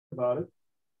about it.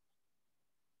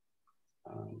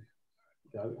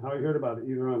 How you heard about it,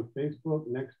 either on Facebook,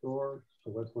 Nextdoor,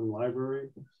 the Westland Library,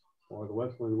 or the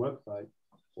Westland website,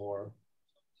 or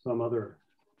some other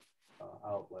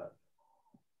outlet.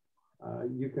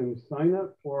 You can sign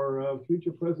up for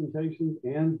future presentations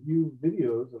and view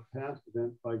videos of past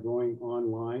events by going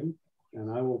online,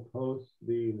 and I will post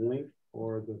the link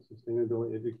for the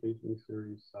Sustainability Education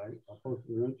Series site. I'll post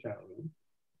it in the chat room.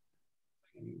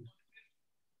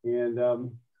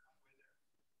 And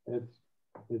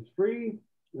it's free,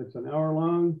 it's an hour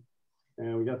long,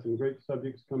 and we got some great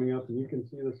subjects coming up, and you can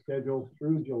see the schedule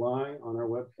through July on our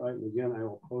website. And again, I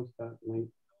will post that link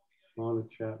on the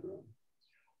chat room.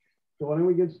 So why don't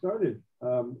we get started?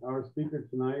 Our speaker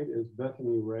tonight is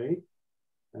Bethany Ray,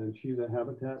 and she's a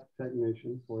habitat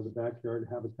technician for the Backyard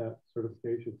Habitat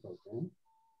Certification Program.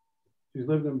 She's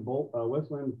lived in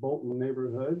Westland's Bolton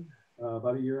neighborhood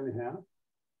about 1.5 years.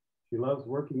 She loves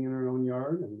working in her own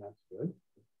yard, and that's good.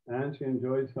 And she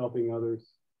enjoys helping others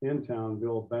in town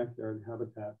build backyard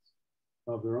habitats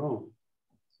of their own.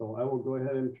 So I will go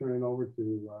ahead and turn it over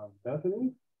to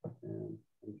Bethany, and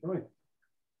enjoy.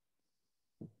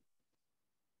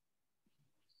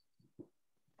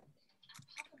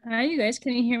 Hi, you guys,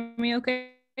 can you hear me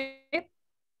okay?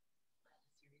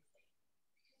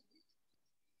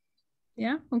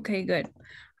 Yeah, okay, good.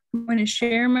 I'm going to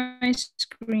share my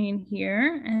screen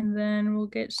here and then we'll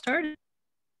get started.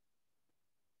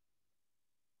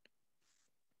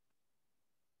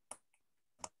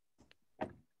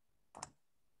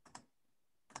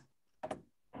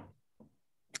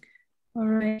 All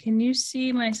right, can you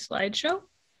see my slideshow?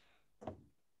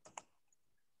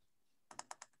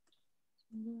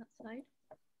 Slide?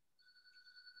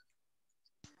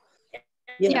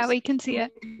 Yes. Yeah, we can see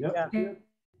it. Yep.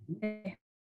 Okay.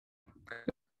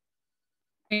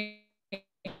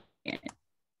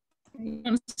 You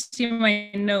don't see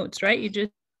my notes, right? You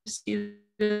just see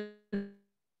the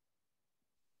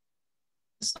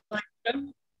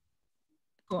slideshow.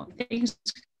 Cool. Thanks,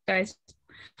 guys.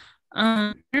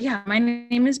 Yeah, my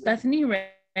name is Bethany Ray,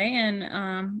 and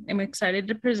I'm excited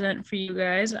to present for you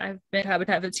guys. I've been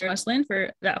Habitat for Westland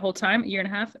for that whole time, 1.5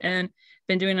 years, and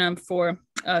been doing them for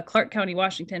Clark County,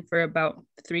 Washington for about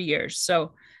 3 years.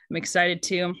 So I'm excited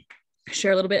to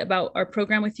share a little bit about our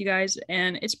program with you guys,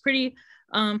 and it's pretty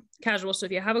casual. So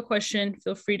if you have a question,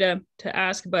 feel free to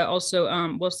ask, but also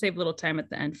we'll save a little time at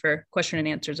the end for question and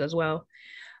answers as well.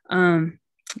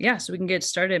 Yeah, so we can get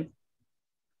started.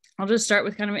 I'll just start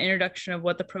with kind of an introduction of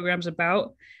what the program's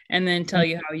about and then tell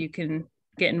you how you can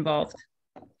get involved.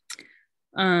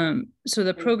 So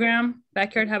the program,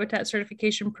 Backyard Habitat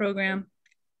Certification Program,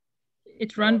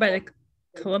 it's run by the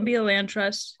Columbia Land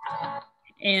Trust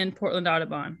and Portland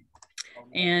Audubon.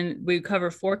 And we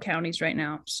cover 4 counties right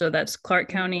now. So that's Clark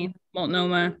County,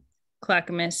 Multnomah,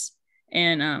 Clackamas,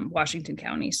 and Washington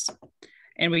counties.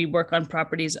 And we work on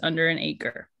properties under 1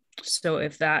 acre. So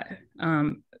if that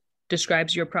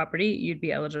describes your property, you'd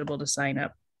be eligible to sign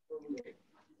up.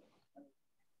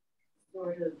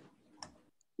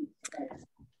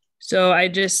 So I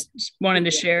just wanted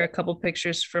to share a couple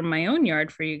pictures from my own yard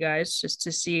for you guys, just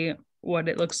to see what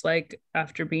it looks like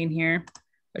after being here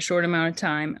a short amount of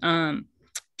time.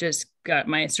 Just got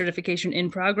my certification in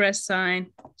progress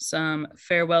sign, some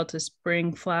farewell to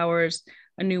spring flowers,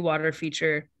 a new water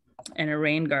feature, and a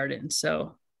rain garden.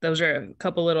 So those are a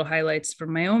couple little highlights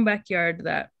from my own backyard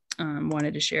that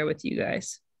wanted to share with you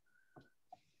guys.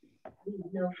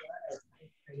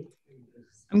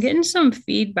 I'm getting some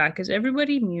feedback. Is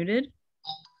everybody muted?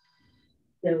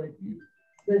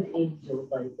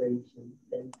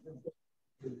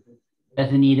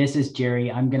 Bethany, this is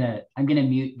Jerry. I'm gonna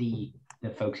mute the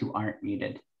folks who aren't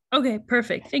muted. Okay,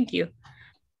 perfect. Thank you.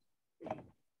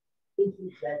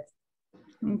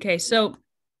 Okay, so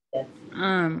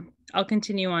I'll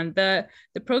continue on. The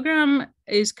program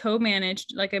is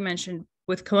co-managed, like I mentioned,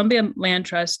 with Columbia Land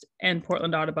Trust and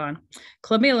Portland Audubon.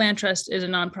 Columbia Land Trust is a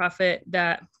nonprofit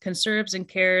that conserves and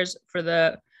cares for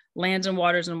the lands and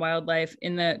waters and wildlife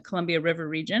in the Columbia River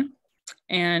region.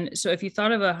 And so if you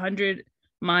thought of a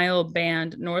 100-mile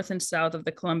band north and south of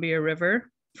the Columbia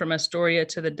River, from Astoria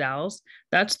to the Dalles,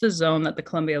 that's the zone that the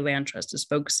Columbia Land Trust is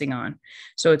focusing on.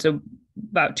 So it's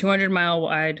about 200-mile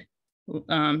wide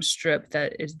strip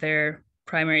that is their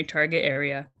primary target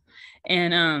area.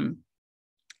 And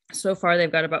so far they've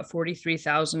got about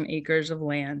 43,000 acres of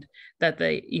land that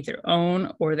they either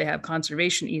own or they have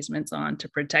conservation easements on to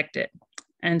protect it.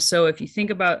 And so if you think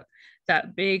about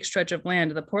that big stretch of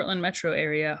land, the Portland metro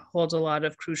area holds a lot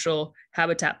of crucial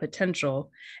habitat potential.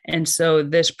 And so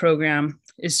this program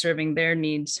is serving their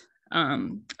needs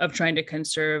of trying to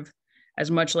conserve as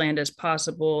much land as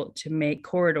possible to make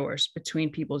corridors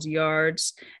between people's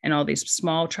yards and all these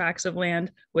small tracts of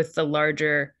land with the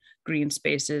larger green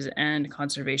spaces and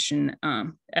conservation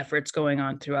efforts going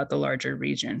on throughout the larger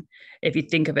region. If you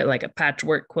think of it like a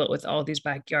patchwork quilt with all these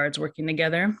backyards working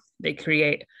together, they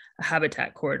create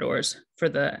habitat corridors for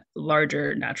the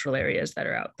larger natural areas that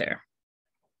are out there.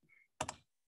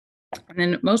 And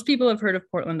then most people have heard of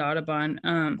Portland Audubon.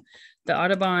 The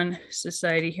Audubon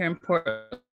Society here in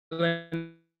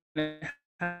Portland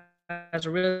has a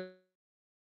really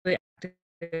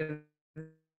active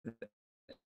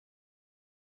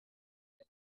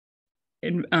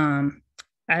in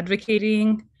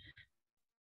advocating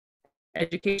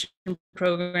education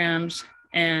programs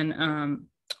and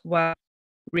while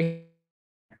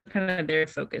kind of their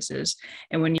focus is.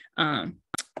 And when you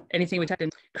anything we have to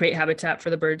create habitat for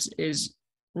the birds is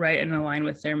right and aligned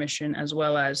with their mission, as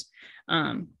well as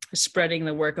spreading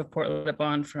the work of Portland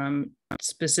Audubon from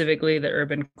specifically the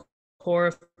urban core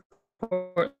of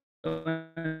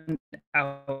Portland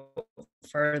out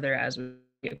further as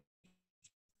we've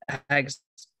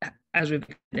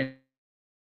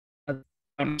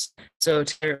so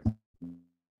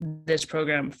this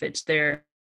program fits their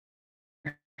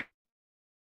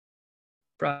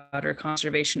broader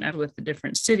conservation effort with the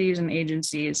different cities and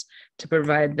agencies to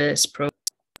provide this program.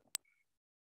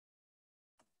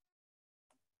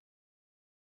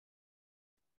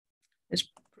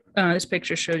 This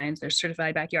picture shows their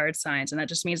certified backyard signs, and that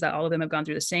just means that all of them have gone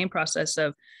through the same process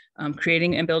of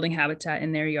creating and building habitat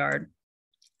in their yard.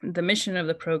 The mission of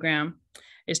the program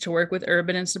is to work with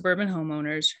urban and suburban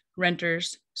homeowners,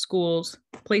 renters, schools,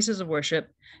 places of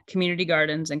worship, community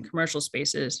gardens, and commercial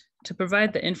spaces to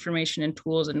provide the information and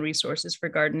tools and resources for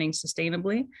gardening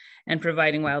sustainably and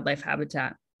providing wildlife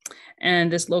habitat.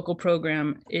 And this local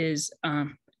program is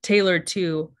tailored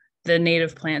to the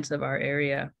native plants of our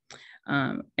area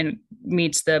and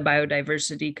meets the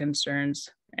biodiversity concerns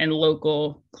and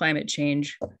local climate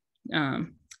change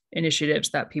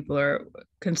initiatives that people are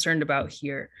concerned about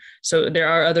here. So there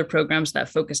are other programs that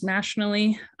focus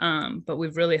nationally, but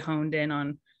we've really honed in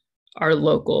on our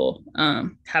local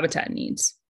habitat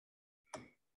needs.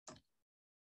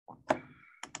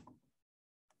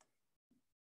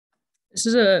 This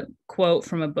is a quote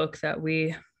from a book that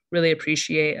we really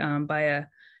appreciate by an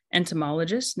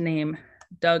entomologist named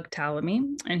Doug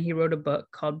Tallamy, and he wrote a book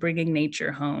called Bringing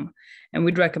Nature Home, and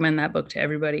we'd recommend that book to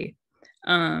everybody.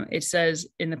 It says,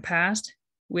 in the past,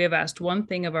 we have asked one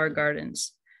thing of our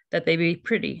gardens, that they be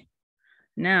pretty.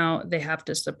 Now they have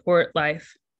to support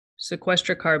life,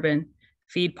 sequester carbon,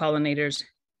 feed pollinators,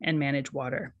 and manage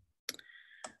water.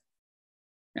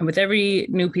 And with every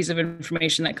new piece of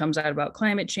information that comes out about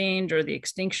climate change or the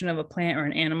extinction of a plant or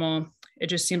an animal, it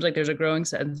just seems like there's a growing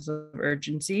sense of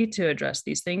urgency to address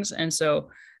these things. And so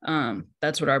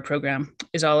that's what our program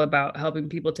is all about, helping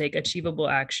people take achievable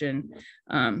action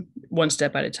one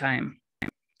step at a time.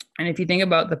 And if you think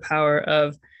about the power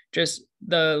of just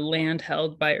the land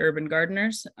held by urban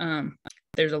gardeners,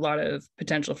 there's a lot of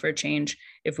potential for change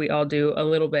if we all do a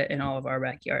little bit in all of our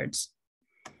backyards.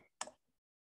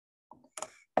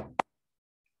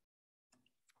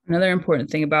 Another important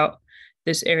thing about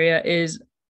this area is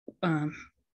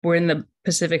we're in the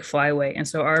Pacific Flyway. And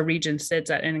so our region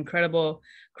sits at an incredible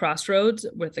crossroads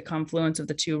with the confluence of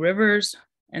the two rivers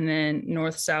and then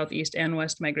north, south, east, and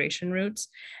west migration routes.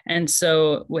 And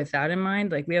so with that in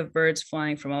mind, like we have birds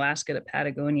flying from Alaska to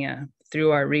Patagonia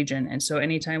through our region. And so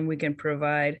anytime we can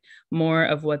provide more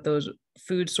of what those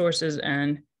food sources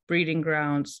and breeding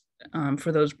grounds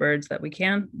for those birds that we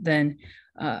can, then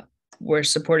we're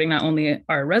supporting not only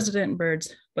our resident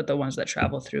birds, but the ones that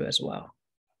travel through as well.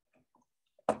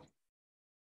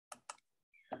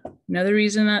 Another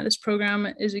reason that this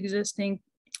program is existing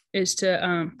is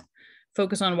to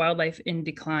focus on wildlife in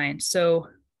decline. So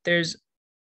there's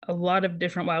a lot of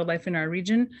different wildlife in our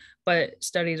region, but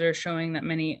studies are showing that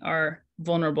many are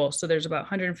vulnerable. So there's about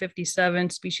 157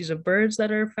 species of birds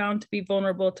that are found to be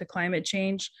vulnerable to climate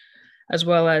change, as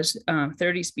well as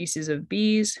 30 species of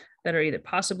bees that are either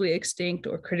possibly extinct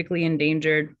or critically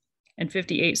endangered, and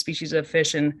 58 species of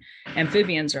fish and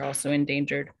amphibians are also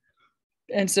endangered.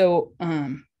 And so,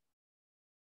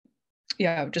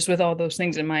 yeah, just with all those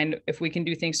things in mind, if we can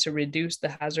do things to reduce the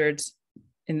hazards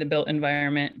in the built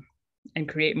environment and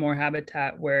create more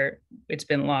habitat where it's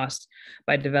been lost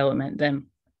by development, then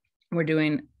we're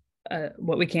doing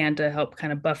what we can to help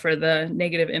kind of buffer the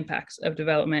negative impacts of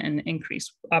development and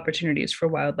increase opportunities for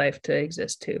wildlife to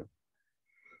exist too.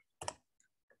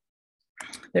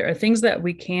 There are things that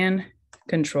we can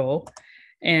control,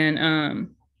 and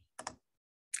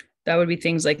that would be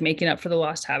things like making up for the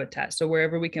lost habitat. So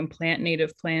wherever we can plant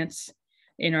native plants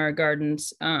in our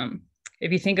gardens.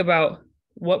 If you think about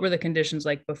what were the conditions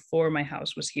like before my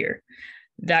house was here,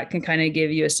 that can kind of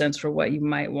give you a sense for what you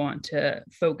might want to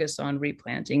focus on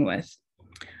replanting with.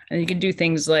 And you can do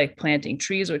things like planting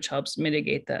trees, which helps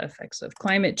mitigate the effects of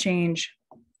climate change.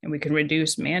 And we can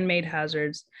reduce man-made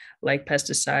hazards like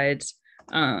pesticides.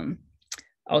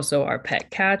 Also, our pet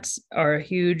cats are a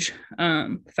huge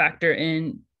factor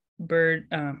in bird,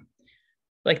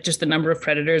 like just the number of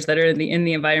predators that are in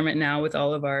the environment now with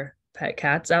all of our pet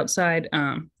cats outside.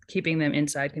 Keeping them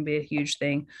inside can be a huge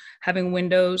thing. Having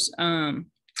windows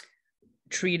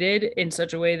treated in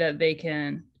such a way that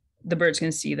the birds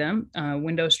can see them.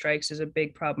 Window strikes is a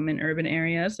big problem in urban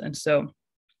areas. And so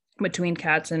between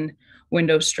cats and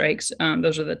window strikes,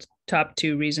 those are the top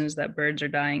two reasons that birds are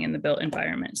dying in the built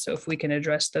environment. So if we can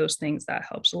address those things, that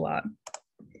helps a lot.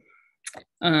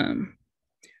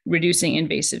 Reducing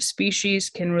invasive species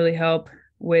can really help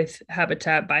with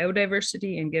habitat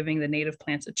biodiversity and giving the native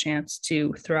plants a chance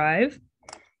to thrive.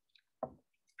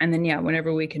 And then,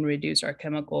 whenever we can reduce our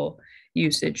chemical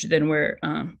usage, then we're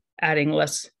adding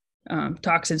less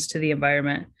toxins to the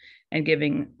environment and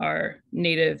giving our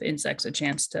native insects a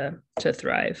chance to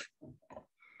thrive.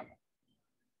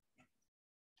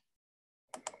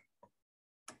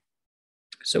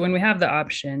 So when we have the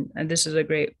option, and this is a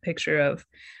great picture of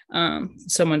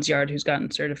someone's yard who's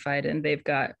gotten certified, and they've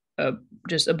got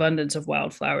just abundance of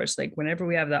wildflowers. Like whenever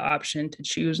we have the option to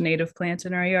choose native plants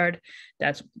in our yard,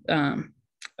 that's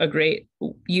a great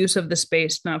use of the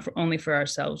space, not only for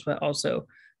ourselves, but also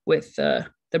with the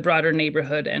broader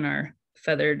neighborhood and our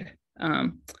feathered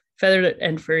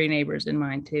and furry neighbors in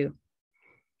mind too.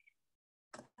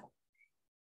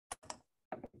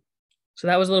 So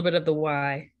that was a little bit of the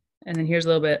why. And then here's a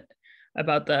little bit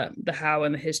about the how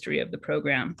and the history of the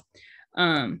program.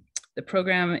 The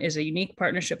program is a unique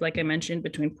partnership, like I mentioned,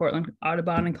 between Portland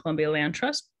Audubon and Columbia Land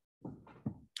Trust.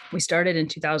 We started in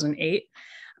 2008,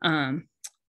 and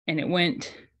it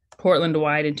went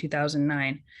Portland-wide in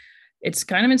 2009. It's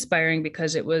kind of inspiring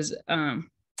because it was a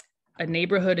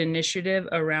neighborhood initiative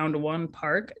around one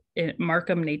park,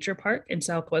 Markham Nature Park in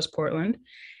Southwest Portland.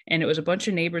 And it was a bunch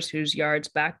of neighbors whose yards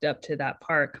backed up to that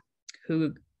park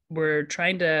who were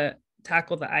trying to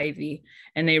tackle the ivy.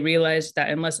 And they realized that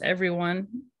unless everyone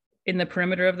in the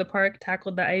perimeter of the park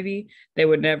tackled the ivy, they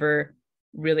would never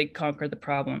really conquer the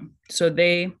problem. So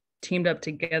they teamed up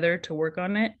together to work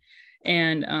on it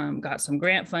and got some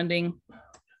grant funding.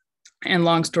 And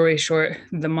long story short,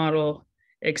 the model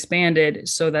expanded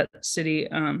so that city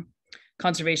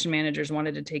conservation managers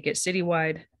wanted to take it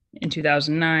citywide in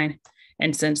 2009.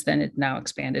 And since then, it's now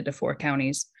expanded to 4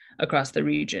 counties across the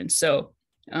region. So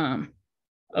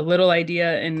a little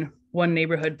idea in one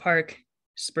neighborhood park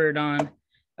spurred on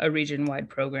a region-wide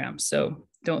program. So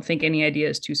don't think any idea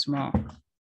is too small.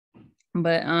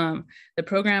 But the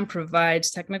program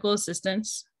provides technical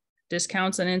assistance,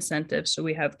 discounts, and incentives. So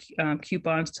we have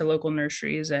coupons to local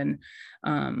nurseries and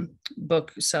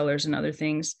book sellers and other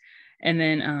things. And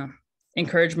then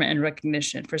encouragement and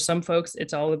recognition. For some folks,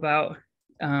 it's all about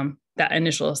that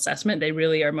initial assessment. They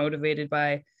really are motivated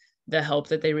by the help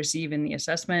that they receive in the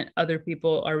assessment. Other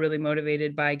people are really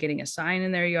motivated by getting a sign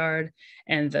in their yard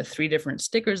and the 3 different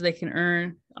stickers they can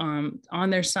earn on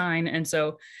their sign. And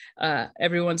so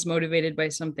everyone's motivated by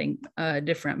something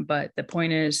different. But the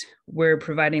point is, we're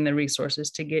providing the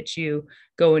resources to get you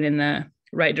going in the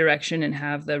right direction and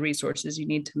have the resources you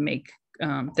need to make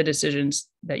the decisions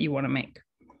that you want to make.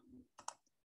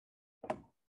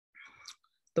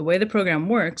 The way the program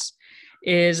works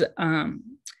is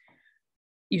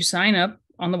you sign up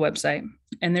on the website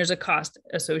and there's a cost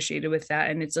associated with that.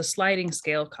 And it's a sliding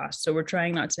scale cost. So we're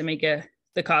trying not to make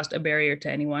the cost a barrier to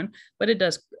anyone, but it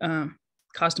does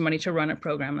cost money to run a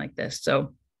program like this.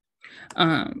 So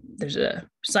there's a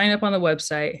sign up on the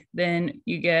website, then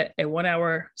you get a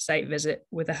 1-hour site visit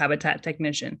with a habitat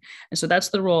technician. And so that's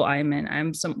the role I'm in.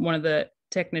 I'm one of the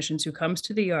technicians who comes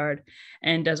to the yard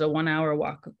and does a 1-hour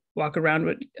walk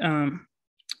around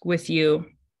with you.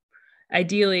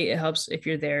 Ideally, it helps if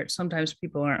you're there. Sometimes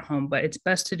people aren't home, but it's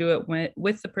best to do it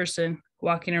with the person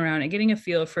walking around and getting a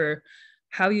feel for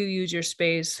how you use your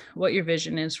space, what your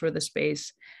vision is for the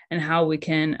space, and how we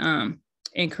can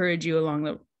encourage you along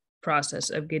the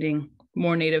process of getting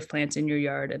more native plants in your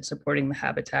yard and supporting the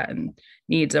habitat and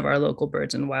needs of our local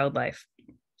birds and wildlife.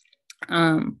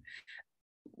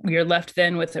 We are left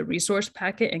then with a resource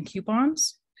packet and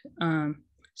coupons.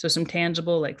 So some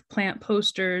tangible like plant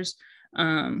posters,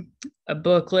 a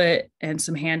booklet, and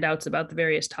some handouts about the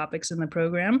various topics in the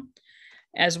program,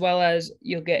 as well as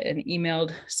you'll get an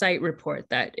emailed site report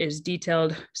that is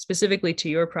detailed specifically to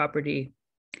your property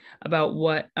about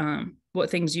what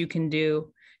things you can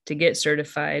do to get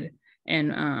certified,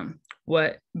 and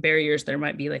what barriers there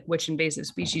might be, like which invasive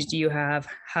species do you have,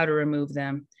 how to remove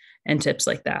them, and tips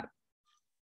like that.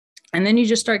 And then you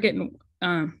just start getting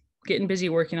busy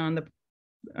working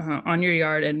on your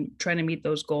yard and trying to meet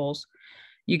those goals.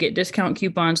 You get discount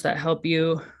coupons that help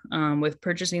you with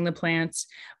purchasing the plants.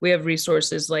 We have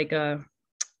resources like a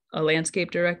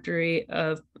landscape directory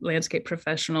of landscape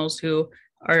professionals who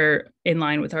are in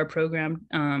line with our program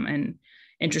and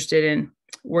interested in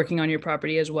working on your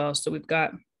property as well. So we've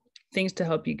got things to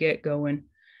help you get going.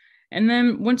 And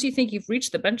then once you think you've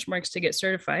reached the benchmarks to get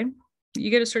certified,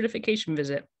 you get a certification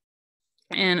visit.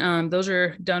 And those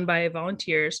are done by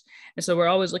volunteers. And so we're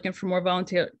always looking for more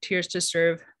volunteers to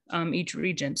serve each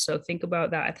region. So think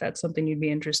about that if that's something you'd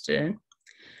be interested in.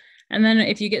 And then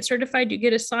if you get certified, you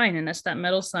get a sign, and that's that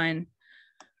metal sign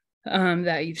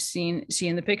that you've see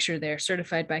in the picture there,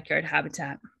 Certified Backyard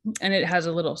Habitat. And it has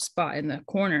a little spot in the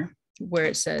corner where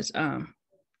it says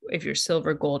if you're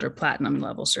silver, gold, or platinum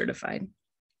level certified.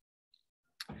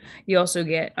 You also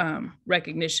get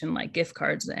recognition like gift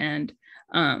cards and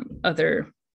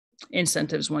other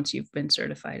incentives once you've been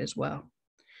certified as well.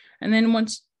 And then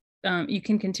once you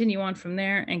can continue on from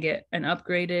there and get an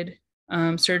upgraded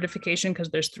certification, because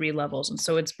there's 3 levels. And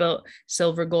so it's built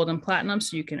silver, gold, and platinum,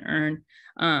 so you can earn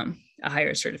a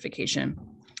higher certification.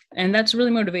 And that's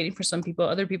really motivating for some people.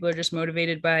 Other people are just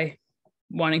motivated by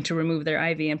wanting to remove their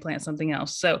ivy and plant something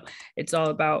else. So it's all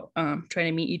about trying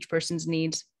to meet each person's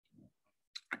needs.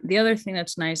 The other thing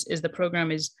that's nice is the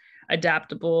program is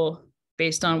adaptable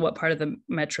based on what part of the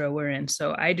metro we're in.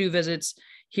 So I do visits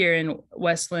here in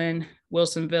Westland,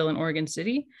 Wilsonville, and Oregon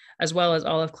City, as well as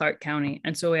all of Clark County.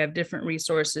 And so we have different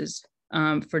resources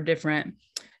for different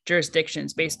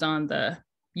jurisdictions based on the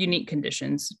unique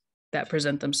conditions that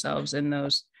present themselves in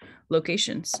those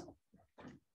locations.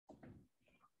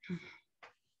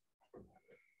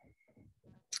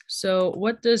 So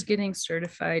what does getting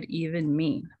certified even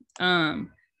mean?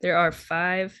 There are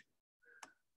 5,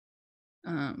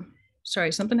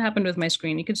 sorry, something happened with my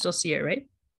screen. You can still see it, right?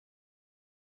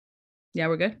 Yeah,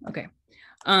 we're good? Okay.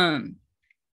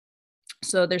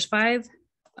 So there's 5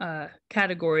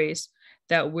 categories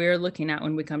that we're looking at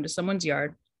when we come to someone's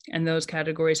yard, and those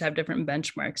categories have different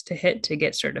benchmarks to hit to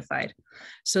get certified.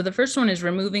 So the first one is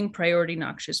removing priority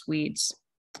noxious weeds.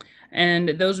 And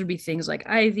those would be things like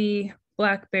ivy,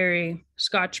 blackberry,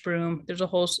 Scotch broom. There's a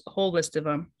whole list of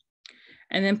them.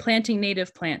 And then planting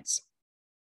native plants.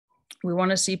 We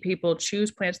want to see people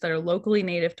choose plants that are locally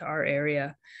native to our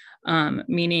area,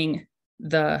 meaning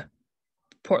the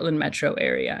Portland metro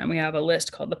area. And we have a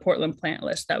list called the Portland plant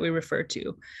list that we refer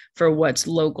to for what's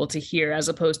local to here, as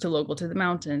opposed to local to the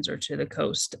mountains or to the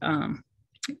coast.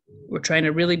 We're trying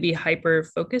to really be hyper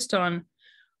focused on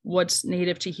what's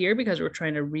native to here, because we're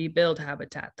trying to rebuild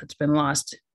habitat that's been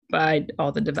lost by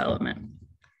all the development.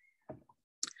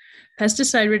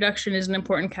 Pesticide reduction is an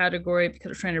important category because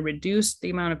we're trying to reduce the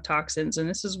amount of toxins. And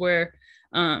this is where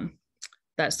that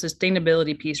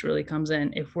sustainability piece really comes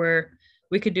in. If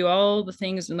we could do all the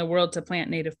things in the world to plant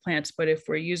native plants, but if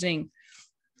we're using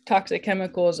toxic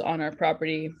chemicals on our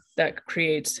property that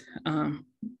creates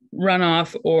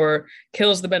runoff or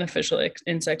kills the beneficial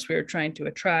insects we are trying to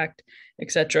attract,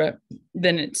 etc.,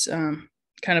 then it's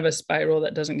kind of a spiral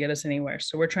that doesn't get us anywhere.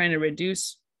 So we're trying to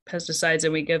reduce pesticides,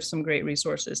 and we give some great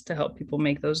resources to help people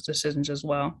make those decisions as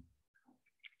well.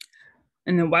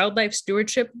 And then wildlife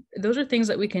stewardship, those are things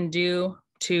that we can do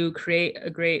to create a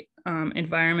great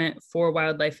environment for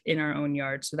wildlife in our own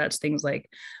yard. So that's things like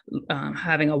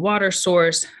having a water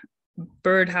source,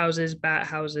 bird houses, bat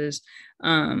houses,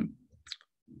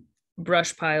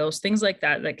 brush piles, things like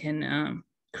that that can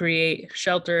create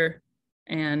shelter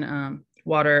and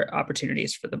water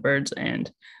opportunities for the birds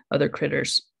and other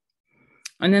critters.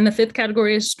 And then the 5th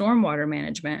category is stormwater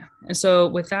management. And so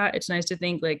with that, it's nice to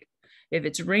think like, if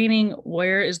it's raining,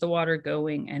 where is the water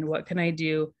going, and what can I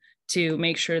do to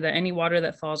make sure that any water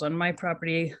that falls on my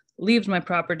property leaves my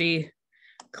property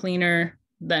cleaner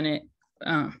than it,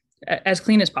 as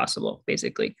clean as possible,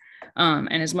 basically.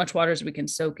 And as much water as we can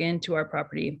soak into our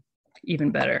property, even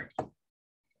better.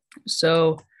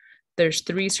 So there's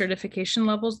 3 certification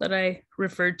levels that I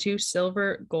referred to: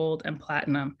 silver, gold, and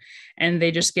platinum. And they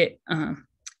just get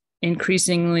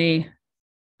increasingly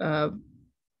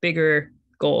bigger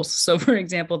goals. So for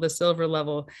example, the silver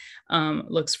level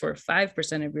looks for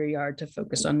 5% of your yard to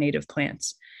focus on native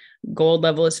plants. Gold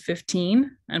level is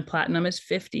 15 and platinum is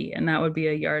 50. And that would be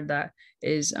a yard that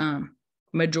is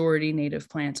majority native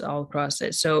plants all across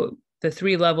it. So the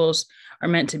 3 levels are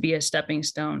meant to be a stepping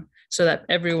stone so that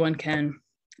everyone can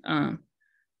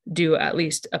do at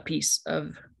least a piece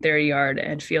of their yard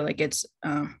and feel like it's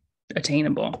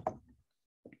attainable.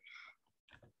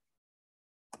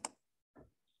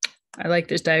 I like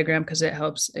this diagram because it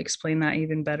helps explain that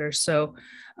even better. So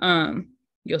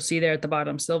you'll see there at the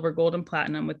bottom, silver, gold, and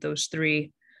platinum with those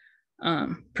three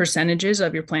percentages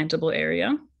of your plantable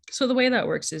area. So the way that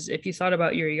works is if you thought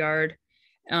about your yard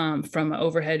from an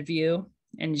overhead view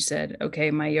and you said,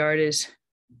 okay, my yard is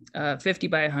 50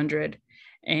 by 100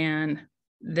 and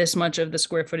this much of the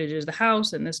square footage is the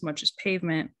house and this much is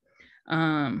pavement,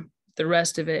 the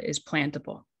rest of it is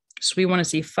plantable. So we want to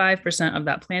see 5% of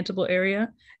that plantable area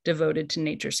devoted to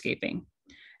naturescaping.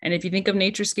 And if you think of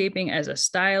naturescaping as a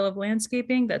style of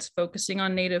landscaping that's focusing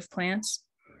on native plants,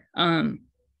 then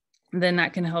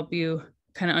that can help you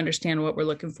kind of understand what we're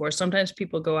looking for. Sometimes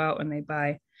people go out and they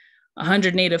buy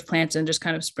 100 native plants and just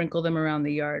kind of sprinkle them around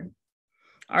the yard.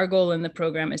 Our goal in the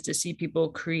program is to see people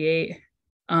create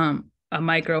a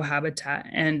micro habitat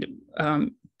and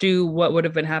do what would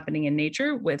have been happening in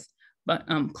nature with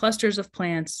clusters of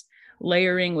plants,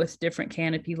 layering with different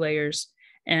canopy layers,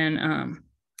 and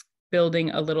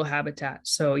building a little habitat.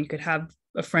 So you could have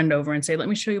a friend over and say, let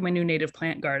me show you my new native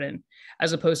plant garden,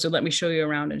 as opposed to let me show you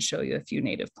around and show you a few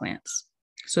native plants.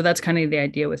 So that's kind of the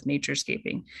idea with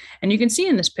naturescaping. And you can see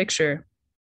in this picture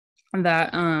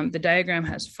that the diagram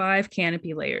has 5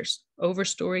 canopy layers: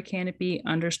 overstory canopy,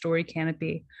 understory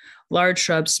canopy, large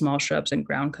shrubs, small shrubs, and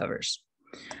ground covers.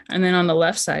 And then on the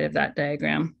left side of that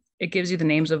diagram, it gives you the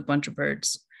names of a bunch of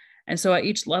birds. And so at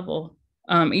each level,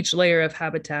 each layer of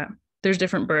habitat, there's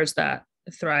different birds that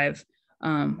thrive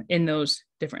in those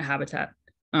different habitat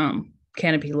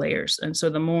canopy layers. And so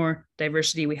the more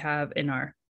diversity we have in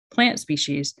our plant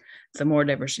species, the more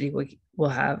diversity we will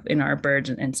have in our birds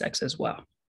and insects as well.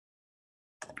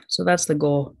 So that's the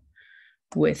goal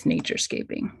with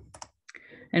naturescaping.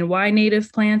 And why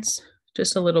native plants?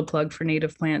 Just a little plug for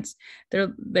native plants.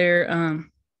 They're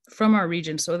from our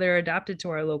region, so they're adapted to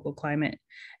our local climate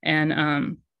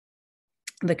and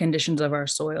the conditions of our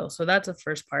soil. So that's the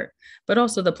first part. But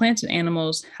also the plants and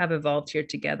animals have evolved here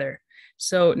together.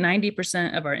 So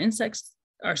 90% of our insects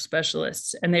are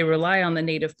specialists and they rely on the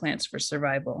native plants for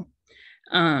survival.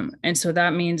 And so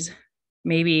that means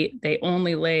maybe they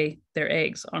only lay their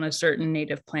eggs on a certain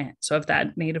native plant. So if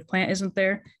that native plant isn't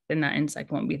there, then that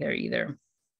insect won't be there either.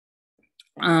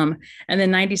 And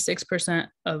then 96%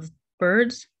 of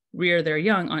birds rear their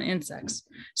young on insects.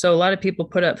 So a lot of people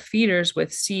put up feeders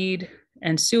with seed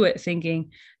and suet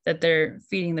thinking that they're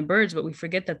feeding the birds, but we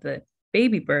forget that the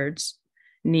baby birds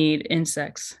need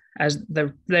insects as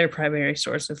their primary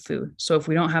source of food. So if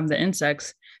we don't have the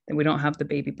insects, then we don't have the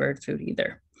baby bird food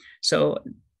either. So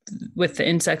with the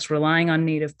insects relying on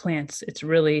native plants, it's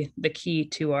really the key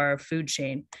to our food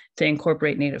chain to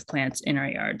incorporate native plants in our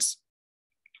yards.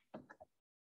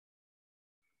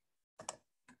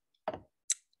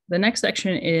 The next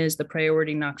section is the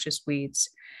priority noxious weeds.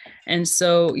 And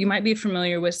so you might be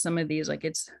familiar with some of these, like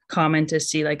it's common to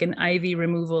see like an ivy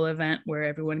removal event where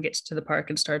everyone gets to the park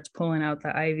and starts pulling out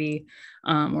the ivy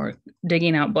or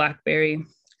digging out blackberry.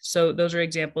 So those are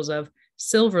examples of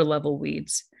silver level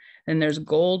weeds. And there's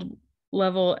gold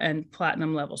level and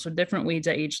platinum level. So different weeds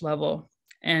at each level.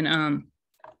 And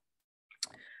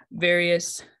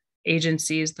various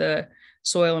agencies, the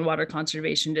soil and water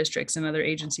conservation districts and other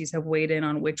agencies have weighed in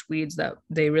on which weeds that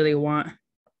they really want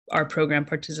our program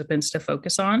participants to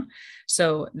focus on.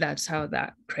 So that's how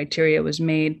that criteria was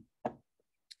made.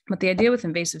 But the idea with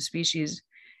invasive species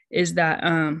is that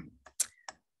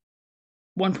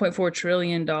 $1.4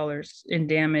 trillion in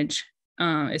damage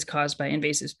is caused by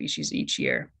invasive species each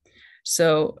year.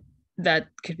 So that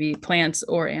could be plants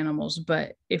or animals,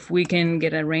 but if we can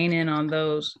get a rein in on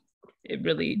those, it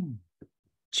really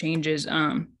changes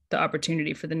the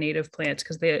opportunity for the native plants,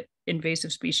 because the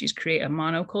invasive species create a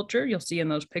monoculture. You'll see in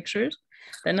those pictures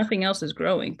that nothing else is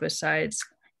growing besides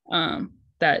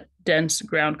that dense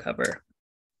ground cover.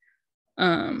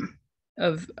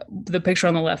 Of the picture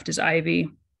on the left is ivy,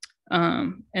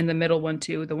 and the middle one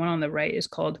too. The one on the right is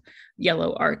called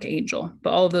yellow archangel,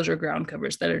 but all of those are ground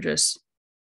covers that are just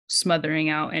smothering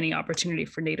out any opportunity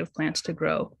for native plants to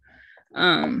grow.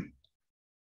 Yeah.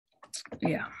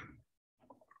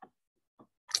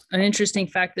 An interesting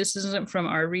fact, this isn't from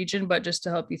our region, but just to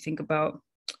help you think about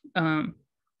the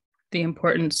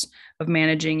importance of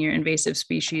managing your invasive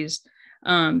species,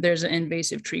 there's an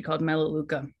invasive tree called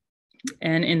Melaleuca.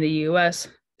 And in the US,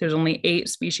 there's only 8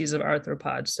 species of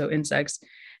arthropods, so insects,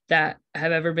 that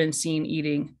have ever been seen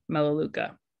eating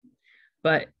Melaleuca.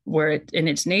 But where in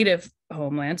its native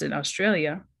homelands in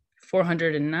Australia,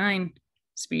 409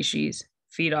 species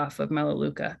feed off of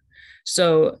Melaleuca.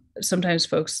 So sometimes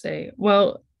folks say,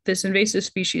 well, this invasive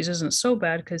species isn't so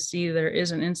bad because see, there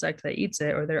is an insect that eats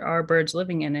it or there are birds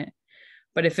living in it.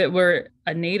 But if it were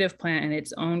a native plant in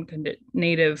its own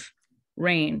native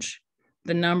range,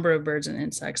 the number of birds and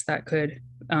insects that could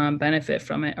benefit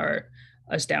from it are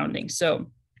astounding.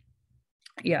 So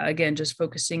yeah, again, just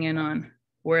focusing in on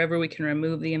wherever we can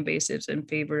remove the invasives in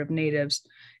favor of natives,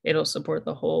 it'll support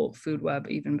the whole food web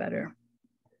even better.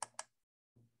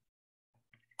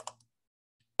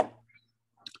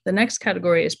 The next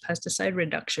category is pesticide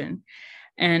reduction.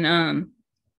 And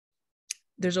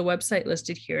there's a website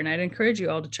listed here, and I'd encourage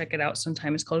you all to check it out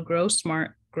sometime. It's called Grow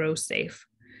Smart, Grow Safe.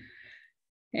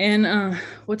 And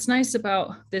what's nice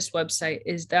about this website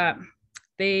is that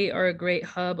they are a great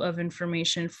hub of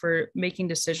information for making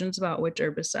decisions about which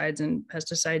herbicides and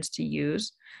pesticides to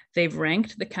use. They've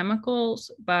ranked the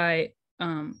chemicals by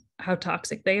how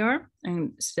toxic they are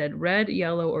and said red,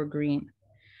 yellow, or green.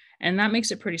 And that makes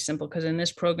it pretty simple because in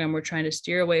this program, we're trying to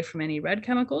steer away from any red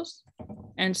chemicals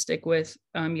and stick with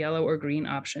yellow or green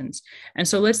options. And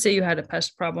so let's say you had a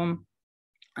pest problem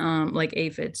like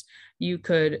aphids, you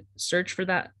could search for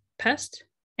that pest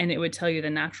and it would tell you the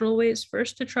natural ways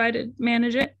first to try to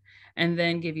manage it, and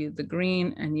then give you the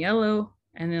green and yellow,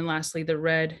 and then lastly, the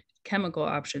red chemical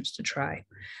options to try.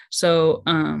 So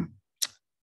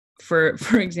for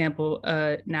example,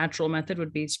 a natural method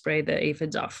would be spray the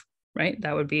aphids off, right?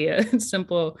 That would be a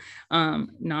simple,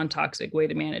 non-toxic way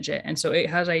to manage it. And so it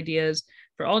has ideas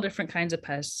for all different kinds of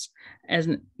pests,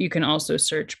 and you can also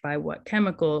search by what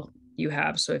chemical you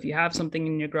have. So if you have something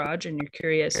in your garage and you're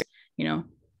curious, you know,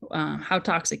 how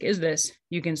toxic is this?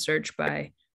 You can search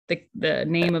by the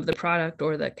name of the product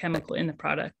or the chemical in the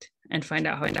product and find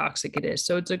out how toxic it is.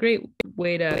 So it's a great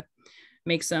way to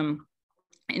make some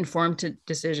informed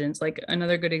decisions. Like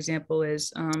another good example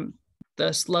is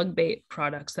the slug bait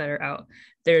products that are out.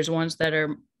 There's ones that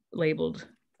are labeled,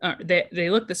 they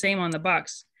look the same on the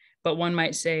box, but one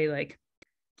might say like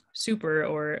super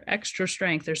or extra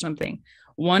strength or something.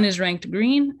 One is ranked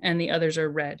green and the others are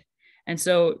red. And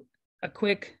so a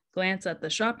quick glance at the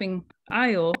shopping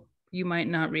aisle, you might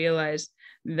not realize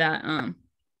that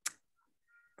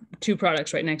two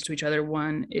products right next to each other,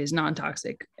 one is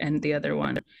non-toxic and the other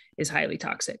one is highly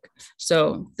toxic.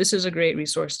 So this is a great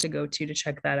resource to go to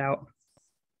check that out.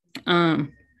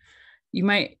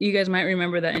 You guys might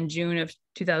remember that in June of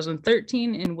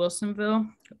 2013 in Wilsonville,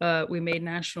 we made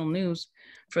national news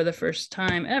for the first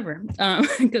time ever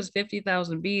because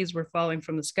 50,000 bees were falling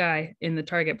from the sky in the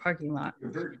Target parking lot.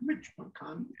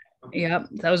 Yeah,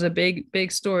 that was a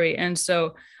big story. And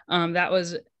so that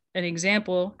was an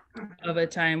example of a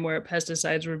time where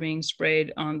pesticides were being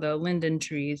sprayed on the linden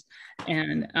trees.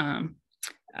 And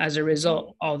as a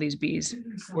result, all these bees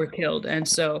were killed. And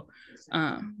so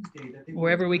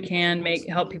wherever we can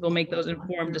help people make those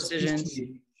informed decisions,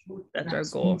 that's our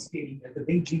goal. At the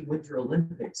Beijing Winter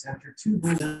Olympics after 2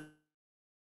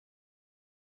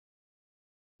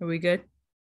 Are we good?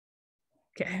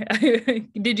 Okay.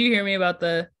 Did you hear me about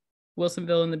the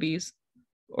Wilsonville and the bees,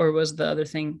 or was the other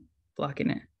thing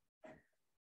blocking it?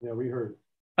 Yeah, we heard.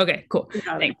 Okay, cool.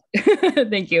 Thanks.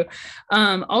 Thank you.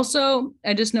 Also,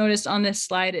 I just noticed on this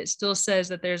slide, it still says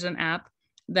that there's an app.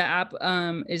 The app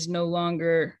is no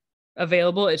longer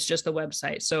available. It's just the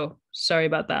website. So sorry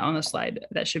about that on the slide.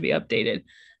 That should be updated.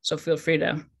 So feel free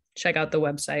to check out the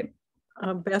website.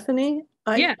 Bethany,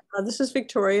 this is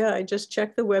Victoria. I just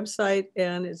checked the website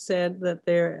and it said that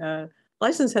their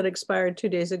license had expired 2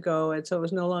 days ago. And so it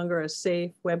was no longer a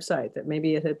safe website, that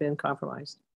maybe it had been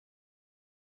compromised.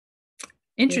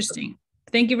 Interesting.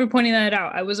 Thank you for pointing that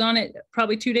out. I was on it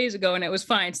probably 2 days ago and it was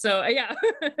fine. So yeah,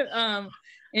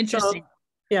 interesting. So,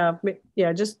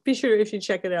 yeah. Just be sure if you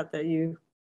check it out that you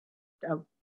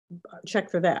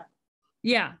check for that.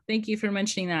 Yeah, thank you for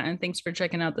mentioning that, and thanks for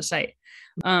checking out the site.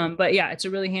 But yeah, it's a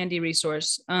really handy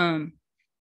resource.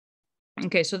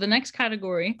 Okay, so the next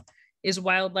category is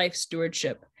wildlife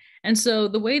stewardship. And so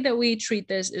the way that we treat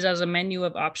this is as a menu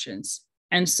of options.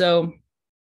 And so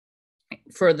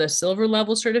for the silver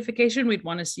level certification, we'd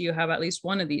want to see you have at least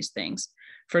one of these things.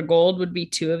 For gold would be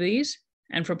 2 of these,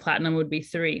 and for platinum would be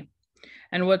 3.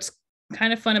 And what's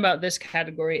kind of fun about this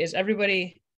category is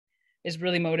everybody is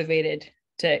really motivated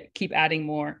to keep adding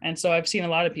more. And so I've seen a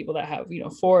lot of people that have,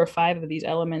 4 or 5 of these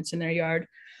elements in their yard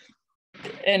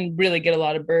and really get a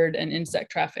lot of bird and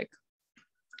insect traffic.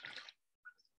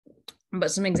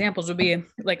 But some examples would be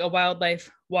like a wildlife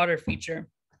water feature.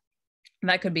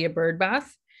 That could be a bird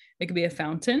bath. It could be a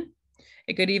fountain.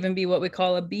 It could even be what we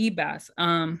call a bee bath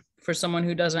for someone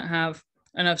who doesn't have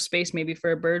enough space maybe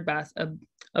for a bird bath.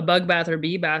 A bug bath or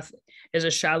bee bath is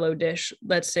a shallow dish,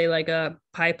 let's say like a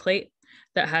pie plate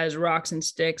that has rocks and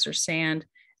sticks or sand,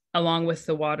 along with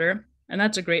the water. And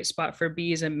that's a great spot for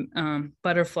bees and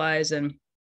butterflies and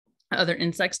other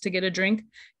insects to get a drink,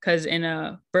 because in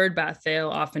a bird bath, they'll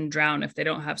often drown if they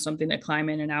don't have something to climb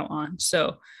in and out on.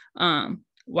 So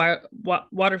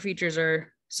water features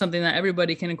are something that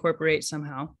everybody can incorporate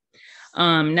somehow.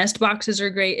 Nest boxes are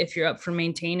great if you're up for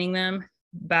maintaining them.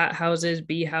 Bat houses,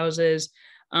 bee houses,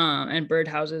 and bird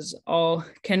houses all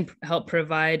can help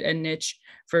provide a niche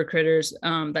for critters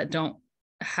that don't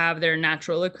have their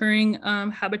natural occurring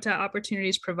habitat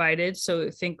opportunities provided. So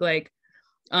think like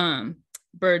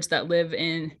birds that live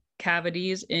in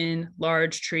cavities in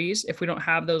large trees. If we don't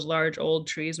have those large old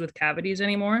trees with cavities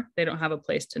anymore, they don't have a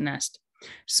place to nest.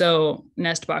 So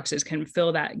nest boxes can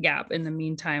fill that gap in the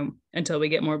meantime until we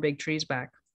get more big trees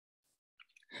back.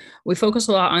 We focus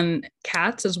a lot on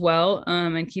cats as well,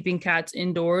 and keeping cats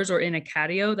indoors or in a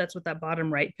catio. That's what that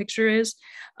bottom right picture is.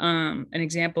 An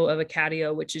example of a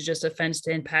catio, which is just a fenced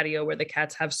in patio where the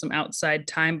cats have some outside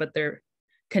time, but they're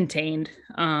contained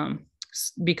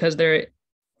because they're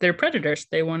predators.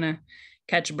 They want to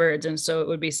catch birds. And so it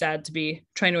would be sad to be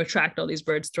trying to attract all these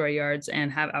birds to our yards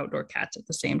and have outdoor cats at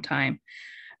the same time.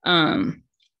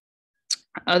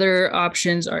 Other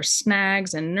options are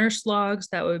snags and nurse logs.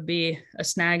 That would be, a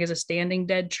snag is a standing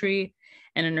dead tree,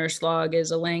 and a nurse log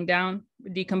is a laying down,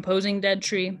 decomposing dead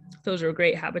tree. Those are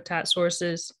great habitat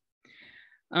sources.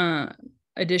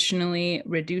 Additionally,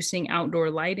 reducing outdoor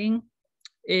lighting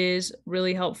is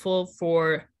really helpful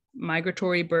for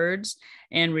migratory birds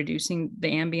and reducing the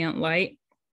ambient light.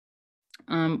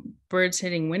 Birds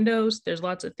hitting windows, there's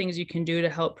lots of things you can do to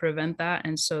help prevent that.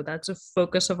 And so that's a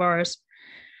focus of ours.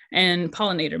 And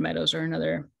pollinator meadows are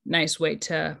another nice way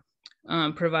to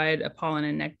provide a pollen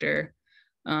and nectar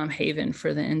haven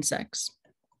for the insects.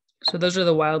 So those are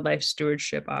the wildlife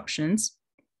stewardship options.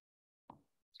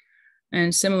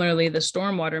 And similarly, the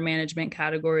stormwater management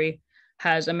category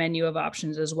has a menu of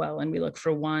options as well. And we look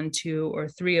for 1, 2, or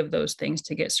 3 of those things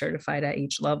to get certified at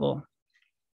each level.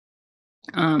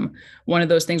 One of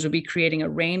those things would be creating a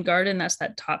rain garden. That's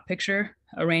that top picture.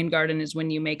 A rain garden is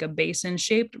when you make a basin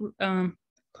shaped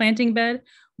planting bed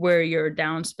where your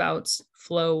downspouts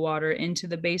flow water into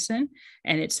the basin,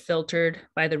 and it's filtered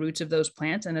by the roots of those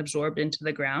plants and absorbed into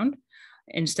the ground,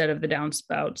 instead of the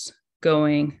downspouts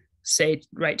going, say,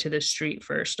 right to the street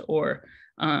first, or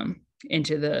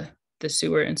into the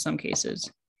sewer in some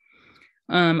cases.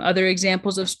 Other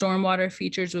examples of stormwater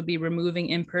features would be removing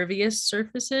impervious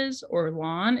surfaces or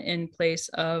lawn in place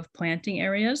of planting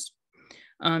areas.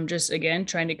 Just again,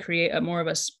 trying to create more of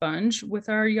a sponge with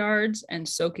our yards and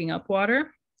soaking up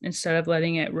water instead of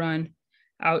letting it run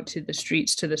out to the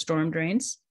streets, to the storm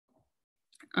drains.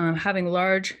 Having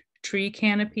large tree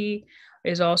canopy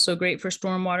is also great for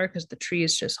stormwater, because the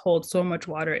trees just hold so much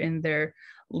water in their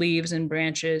leaves and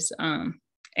branches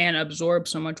and absorb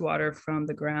so much water from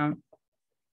the ground.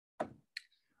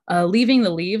 Leaving the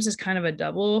leaves is kind of a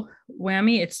double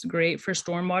whammy. It's great for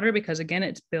stormwater because, again,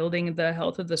 it's building the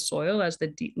health of the soil as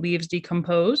the leaves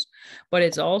decompose, but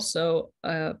it's also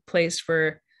a place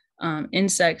for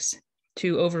insects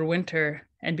to overwinter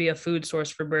and be a food source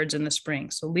for birds in the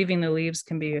spring. So leaving the leaves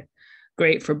can be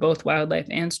great for both wildlife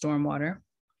and stormwater.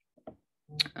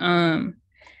 And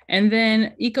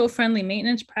then eco-friendly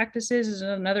maintenance practices is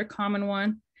another common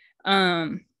one,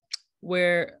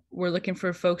 where we're looking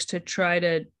for folks to try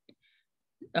to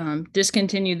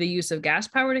discontinue the use of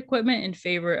gas-powered equipment in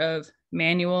favor of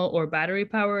manual or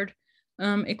battery-powered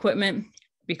equipment,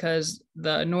 because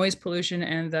the noise pollution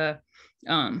and the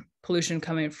pollution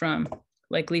coming from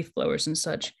like leaf blowers and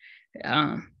such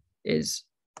is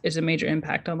a major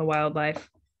impact on the wildlife.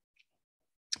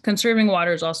 Conserving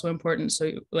water is also important.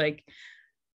 So like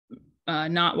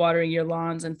not watering your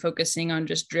lawns and focusing on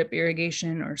just drip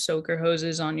irrigation or soaker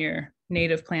hoses on your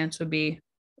native plants would be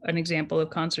an example of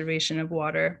conservation of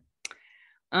water.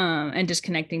 And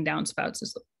disconnecting downspouts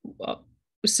is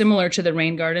similar to the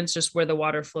rain gardens, just where the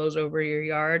water flows over your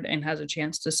yard and has a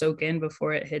chance to soak in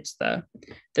before it hits the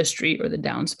street or the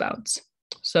downspouts.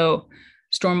 So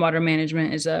stormwater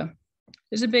management is a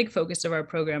big focus of our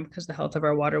program, because the health of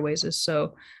our waterways is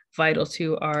so vital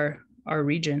to our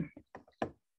region.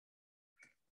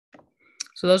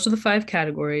 So those are the 5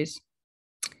 categories.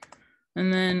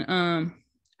 And then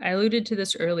I alluded to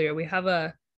this earlier. We have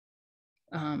a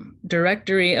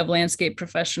directory of landscape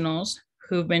professionals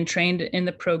who've been trained in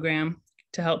the program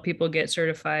to help people get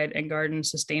certified and garden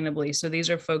sustainably. So these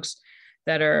are folks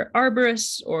that are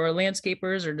arborists or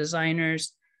landscapers or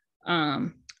designers,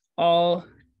 all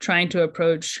trying to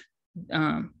approach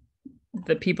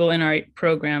the people in our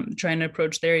program, trying to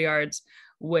approach their yards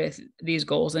with these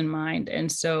goals in mind.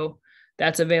 And so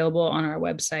that's available on our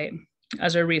website.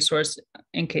 as a resource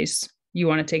in case you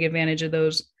want to take advantage of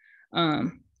those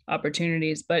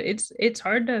opportunities. But it's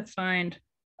hard to find,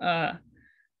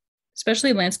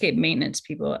 especially landscape maintenance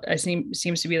people.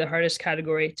 Seems to be the hardest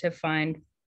category to find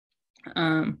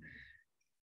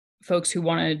folks who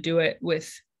want to do it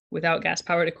without gas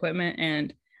powered equipment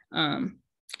and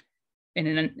in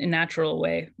a natural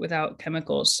way without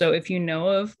chemicals. So if you know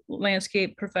of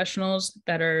landscape professionals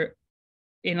that are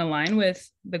in line with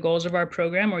the goals of our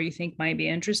program, or you think might be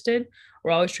interested,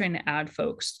 we're always trying to add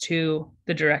folks to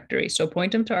the directory. So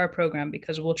point them to our program,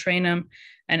 because we'll train them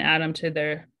and add them to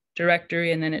their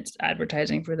directory, and then it's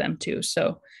advertising for them too.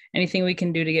 So anything we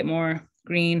can do to get more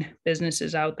green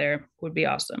businesses out there would be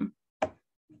awesome.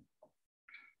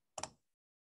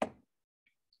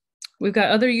 We've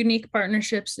got other unique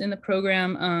partnerships in the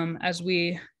program as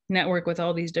we network with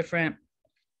all these different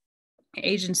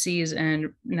agencies, and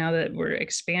now that we're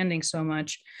expanding so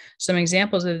much, some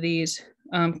examples of these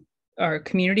are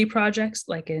community projects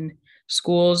like in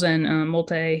schools and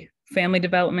multi-family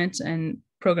developments and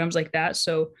programs like that.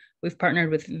 So we've partnered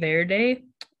with Verde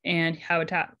and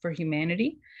Habitat for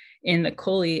Humanity in the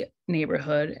Coley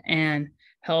neighborhood and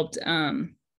helped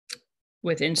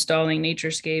with installing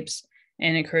naturescapes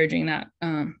and encouraging that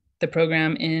the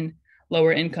program in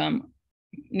lower income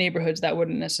neighborhoods that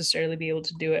wouldn't necessarily be able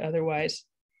to do it otherwise.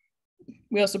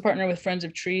 We also partner with Friends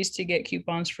of Trees to get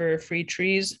coupons for free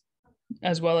trees,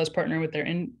 as well as partner with their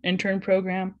intern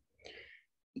program.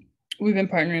 We've been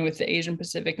partnering with the Asian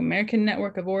Pacific American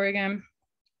Network of Oregon,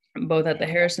 both at the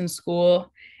Harrison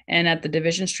School and at the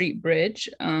Division Street Bridge.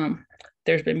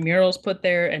 There's been murals put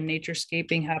there and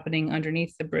naturescaping happening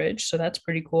underneath the bridge, so that's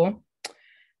pretty cool.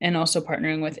 And also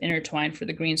partnering with Intertwine for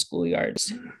the Green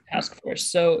Schoolyards Task Force.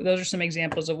 So those are some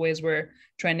examples of ways we're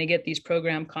trying to get these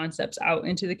program concepts out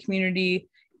into the community,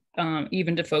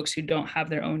 even to folks who don't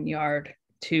have their own yard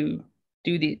to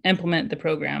implement the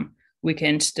program. We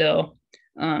can still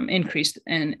increase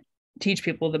and teach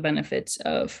people the benefits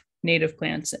of native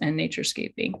plants and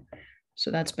naturescaping. So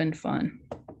that's been fun.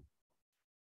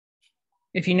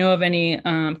 If you know of any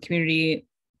community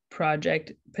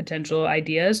project potential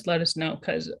ideas, let us know,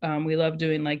 because we love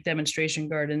doing like demonstration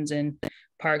gardens in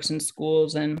parks and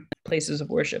schools and places of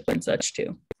worship and such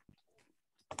too.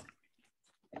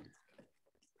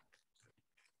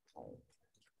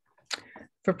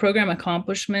 For program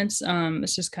accomplishments,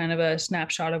 this is kind of a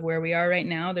snapshot of where we are right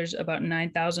now. There's about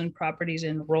 9,000 properties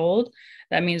enrolled.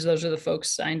 That means those are the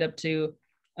folks signed up to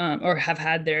or have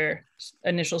had their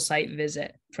initial site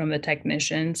visit from the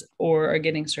technicians or are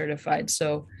getting certified.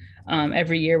 So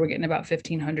every year we're getting about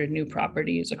 1,500 new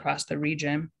properties across the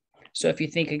region. So if you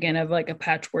think again of like a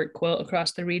patchwork quilt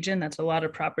across the region, that's a lot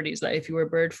of properties that if you were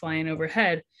bird flying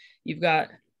overhead, you've got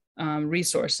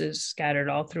resources scattered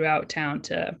all throughout town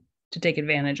to take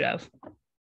advantage of.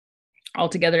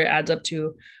 Altogether, it adds up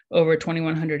to over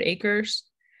 2,100 acres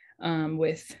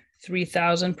with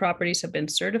 3,000 properties have been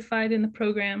certified in the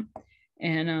program,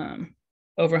 and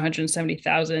over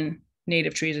 170,000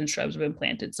 native trees and shrubs have been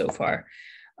planted so far.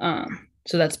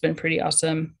 So that's been pretty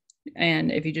awesome.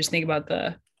 And if you just think about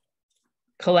the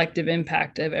collective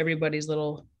impact of everybody's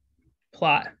little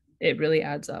plot, it really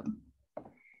adds up.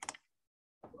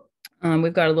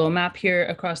 We've got a little map here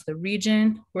across the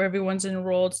region where everyone's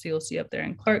enrolled. So you'll see up there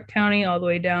in Clark County, all the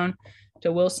way down to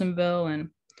Wilsonville and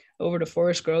over to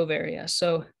Forest Grove area.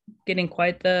 So getting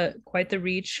quite the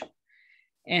reach.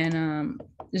 And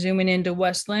zooming into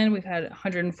Westland, we've had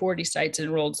 140 sites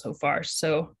enrolled so far.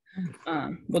 So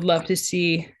would love to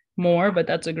see more, but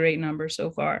that's a great number so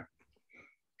far.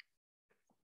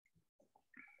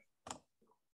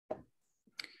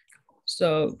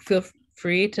 So feel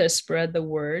free to spread the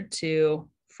word to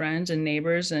friends and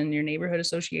neighbors and your neighborhood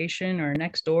association or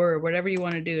next door or whatever you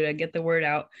want to do to get the word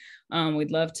out.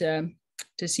 We'd love to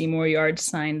see more yards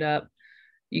signed up.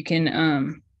 You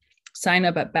can sign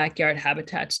up at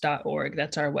backyardhabitats.org.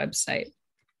 That's our website.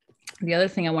 The other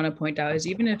thing I want to point out is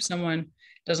even if someone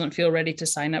doesn't feel ready to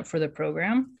sign up for the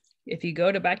program, if you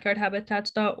go to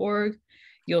backyardhabitats.org,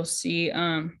 you'll see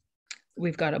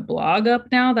we've got a blog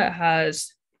up now that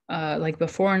has like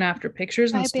before and after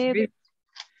pictures and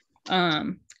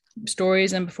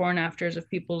stories and before and afters of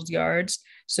people's yards.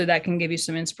 So that can give you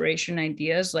some inspiration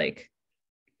ideas. Like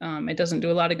it doesn't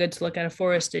do a lot of good to look at a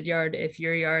forested yard if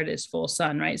your yard is full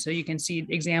sun, right? So you can see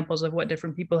examples of what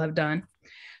different people have done.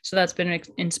 So that's been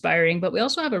inspiring. But we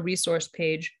also have a resource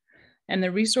page, and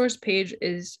the resource page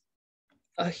is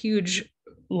a huge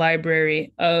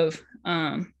library of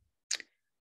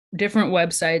different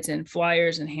websites and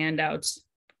flyers and handouts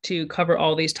to cover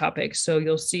all these topics. So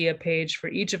you'll see a page for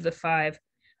each of the 5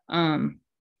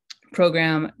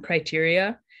 program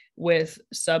criteria, with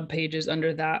sub pages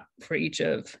under that for each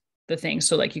of the things.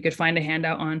 So like you could find a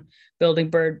handout on building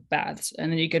bird baths,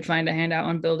 and then you could find a handout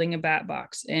on building a bat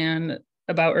box and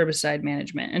about herbicide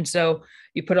management. And so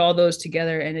you put all those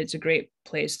together, and it's a great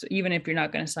place to, even if you're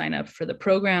not going to sign up for the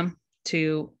program,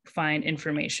 to find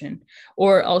information.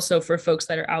 Or also for folks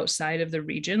that are outside of the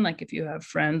region, like if you have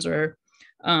friends or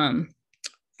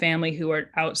family who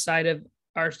are outside of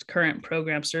our current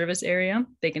program service area,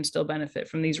 they can still benefit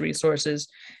from these resources.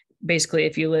 Basically,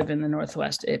 if you live in the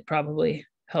Northwest, it probably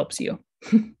helps you.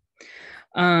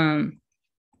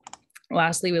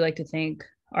 Lastly, we'd like to thank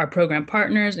our program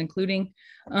partners, including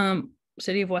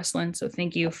City of Westland. So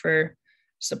thank you for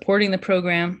supporting the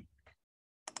program.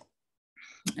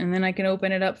 And then I can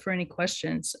open it up for any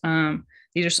questions.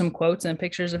 These are some quotes and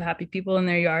pictures of happy people in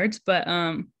their yards, but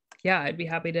yeah, I'd be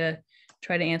happy to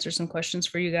try to answer some questions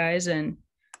for you guys and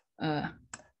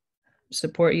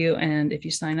support you. And if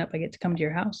you sign up, I get to come to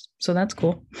your house. So that's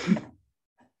cool.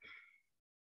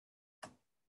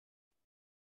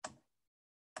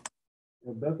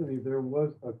 Well, Bethany, there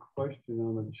was a question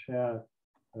on the chat,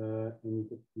 and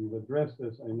you've addressed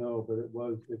this, I know, but it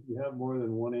was, if you have more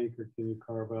than 1 acre, can you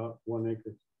carve out 1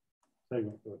 acre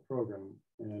segment for the program?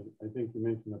 And I think you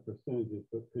mentioned the percentages,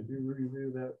 but could you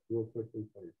review that real quickly,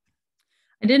 please?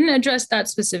 I didn't address that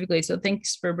specifically, so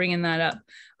thanks for bringing that up.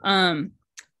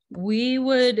 We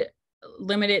would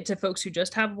limit it to folks who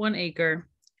just have 1 acre,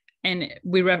 and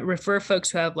we refer folks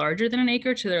who have larger than 1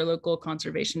 acre to their local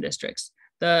conservation districts.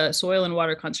 The soil and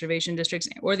water conservation districts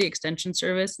or the extension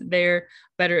service, they're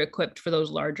better equipped for those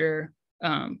larger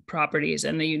properties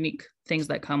and the unique things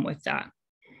that come with that.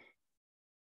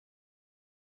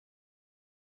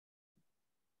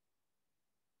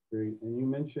 Great. And you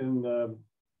mentioned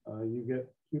you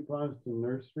get coupons to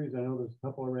nurseries. I know there's a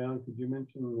couple around. Could you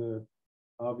mention the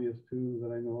obvious 2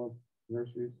 that I know of,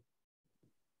 nurseries?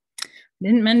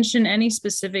 Didn't mention any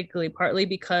specifically, partly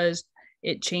because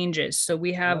it changes. So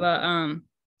we have a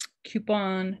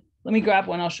coupon. Let me grab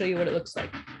one. I'll show you what it looks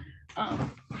like.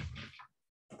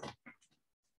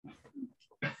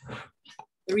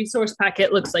 The resource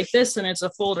packet looks like this, and it's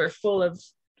a folder full of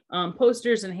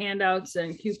posters and handouts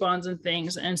and coupons and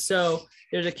things. And so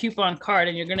there's a coupon card,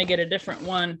 and you're going to get a different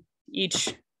one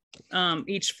each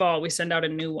fall. We send out a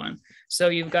new one. So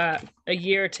you've got a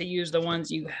year to use the ones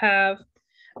you have,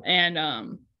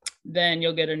 and then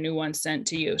you'll get a new one sent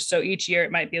to you. So each year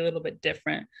it might be a little bit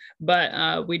different,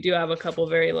 but we do have a couple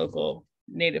very local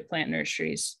native plant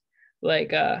nurseries,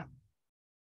 like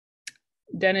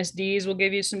Dennis D's will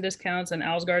give you some discounts, and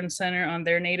Al's Garden Center on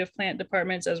their native plant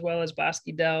departments, as well as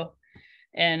Bosque Dell.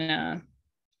 And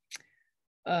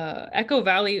Echo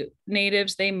Valley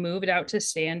natives, they moved out to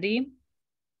Sandy.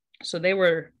 So they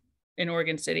were in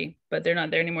Oregon City, but they're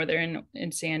not there anymore. They're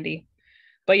in Sandy.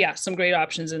 But yeah, some great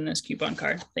options in this coupon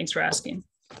card. Thanks for asking.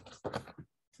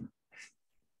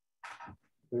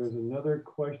 There's another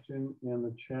question in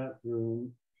the chat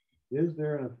room. Is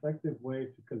there an effective way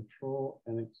to control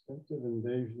an extensive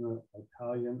invasion of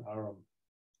Italian arum?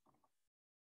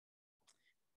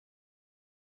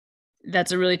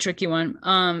 That's a really tricky one.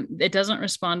 It doesn't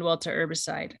respond well to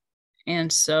herbicide.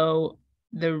 And so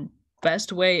the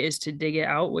best way is to dig it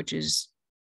out, which is,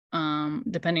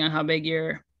 depending on how big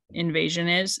your invasion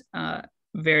is,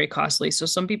 very costly. So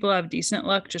some people have decent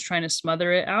luck just trying to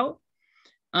smother it out.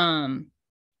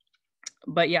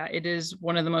 But yeah, it is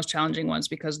one of the most challenging ones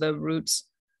because the roots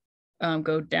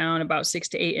go down about 6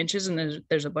 to 8 inches, and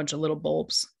there's a bunch of little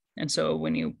bulbs. And so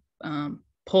when you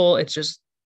pull, it's just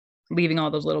leaving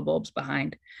all those little bulbs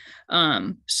behind.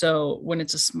 So when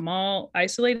it's a small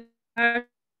isolated patch,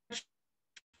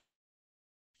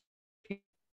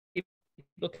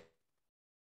 people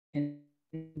can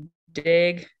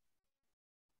dig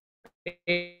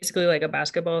basically like a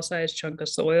basketball sized chunk of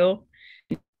soil.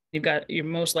 You're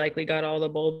most likely got all the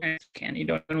bulbs, and you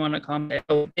don't even want to comment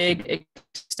a big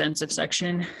extensive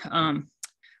section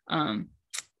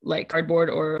like cardboard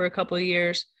or for a couple of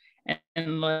years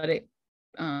and let it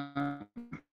yeah,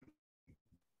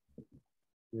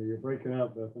 you're breaking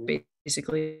out, Bethany.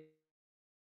 Basically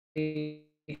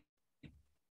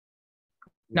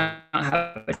not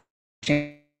have a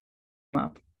change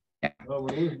up. Yeah. Oh,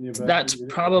 we're losing you, Bethany. That's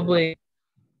probably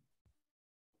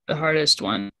the hardest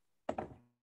one.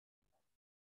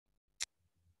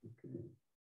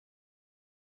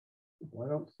 Well, I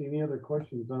don't see any other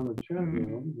questions on the chat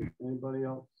room. Does anybody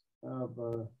else have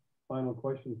a final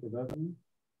question for Bethany?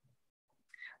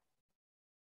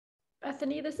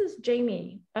 Bethany, this is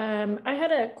Jamie. I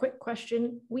had a quick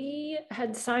question. We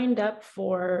had signed up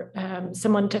for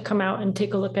someone to come out and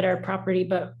take a look at our property,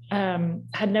 but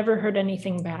had never heard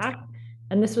anything back.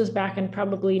 And this was back in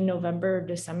probably November,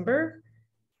 December.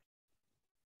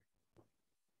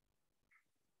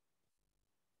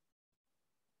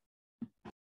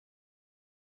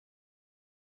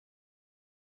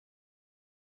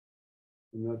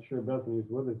 I'm not sure Bethany's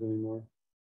with us anymore.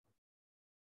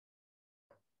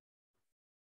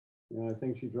 Yeah, I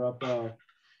think she dropped off.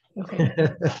 Okay.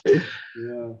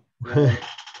 Yeah. Well,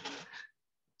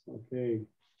 okay.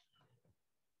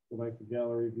 Go back to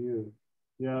gallery view.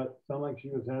 Yeah, it sounded like she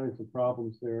was having some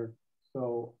problems there.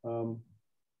 So I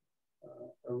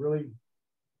really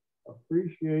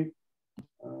appreciate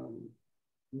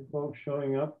you folks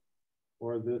showing up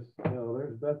for this.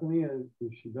 There's Bethany.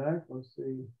 Is she back? Let's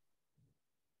see.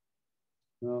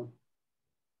 No.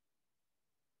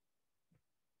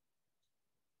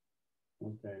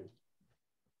 Okay.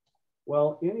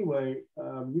 Well, anyway,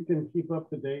 you can keep up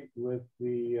to date with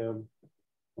the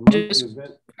just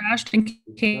event. Crashed and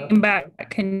came back.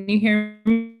 Can you hear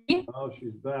me? Oh,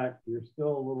 she's back. You're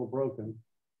still a little broken.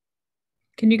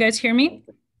 Can you guys hear me?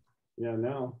 Okay. Yeah,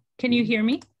 now. Can you hear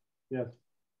me? Yes.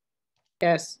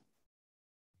 Yes.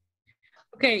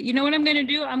 Okay, you know what I'm going to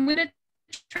do? I'm going to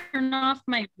turn off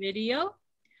my video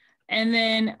and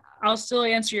then I'll still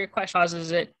answer your question.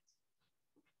 Pauses it.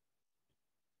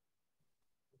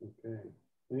 Okay.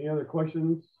 Any other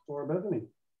questions for Bethany?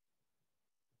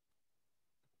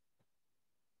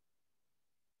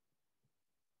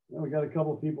 Well, we got a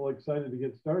couple of people excited to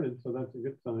get started, so that's a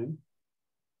good sign.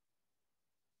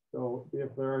 So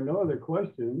if there are no other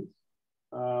questions,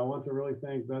 I want to really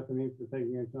thank Bethany for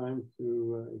taking her time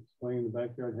to explain the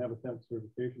Backyard Habitat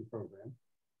Certification Program.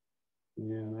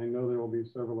 And I know there will be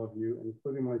several of you,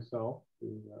 including myself,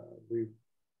 who we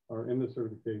are in the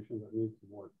certification that needs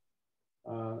some work.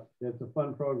 It's a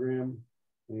fun program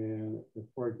and it's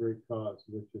for a great cause,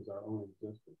 which is our own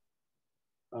existence.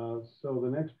 So the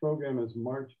next program is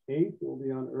March 8th. We'll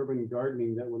be on urban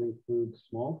gardening. That will include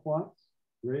small plots,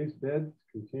 raised beds,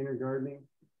 container gardening,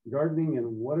 gardening in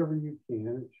whatever you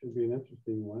can. It should be an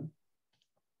interesting one.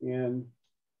 And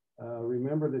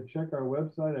remember to check our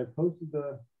website. I posted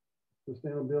the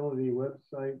sustainability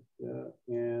website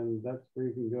and that's where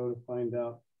you can go to find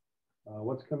out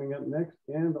what's coming up next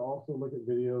and also look at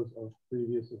videos of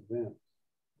previous events.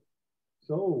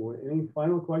 So any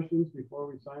final questions before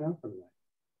we sign off for tonight?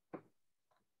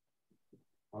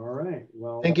 All right.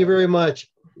 Well, thank you very much.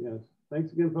 Yes.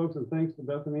 Thanks again, folks. And thanks to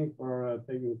Bethany for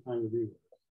taking the time to be with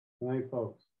us. Good night,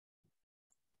 folks.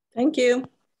 Thank you.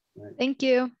 Right. Thank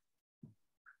you.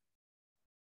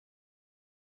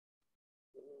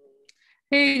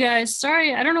 Hey guys,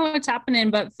 sorry, I don't know what's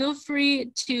happening, but feel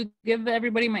free to give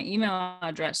everybody my email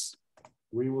address.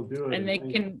 We will do it. And they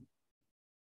can.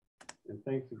 And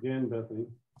thanks again, Bethany.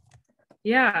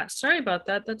 Yeah, sorry about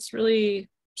that. That's really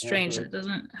strange. That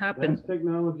doesn't happen. That's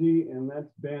technology and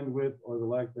that's bandwidth or the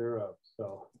lack thereof.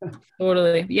 So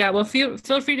totally. Yeah, well, feel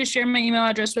free to share my email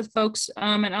address with folks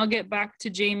and I'll get back to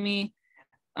Jamie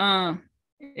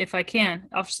if I can.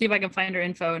 I'll see if I can find her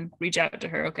info and reach out to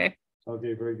her, okay?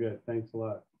 Okay, very good. Thanks a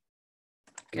lot.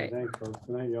 Okay. Thanks, folks.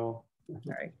 Good night, y'all. All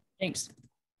right. Thanks.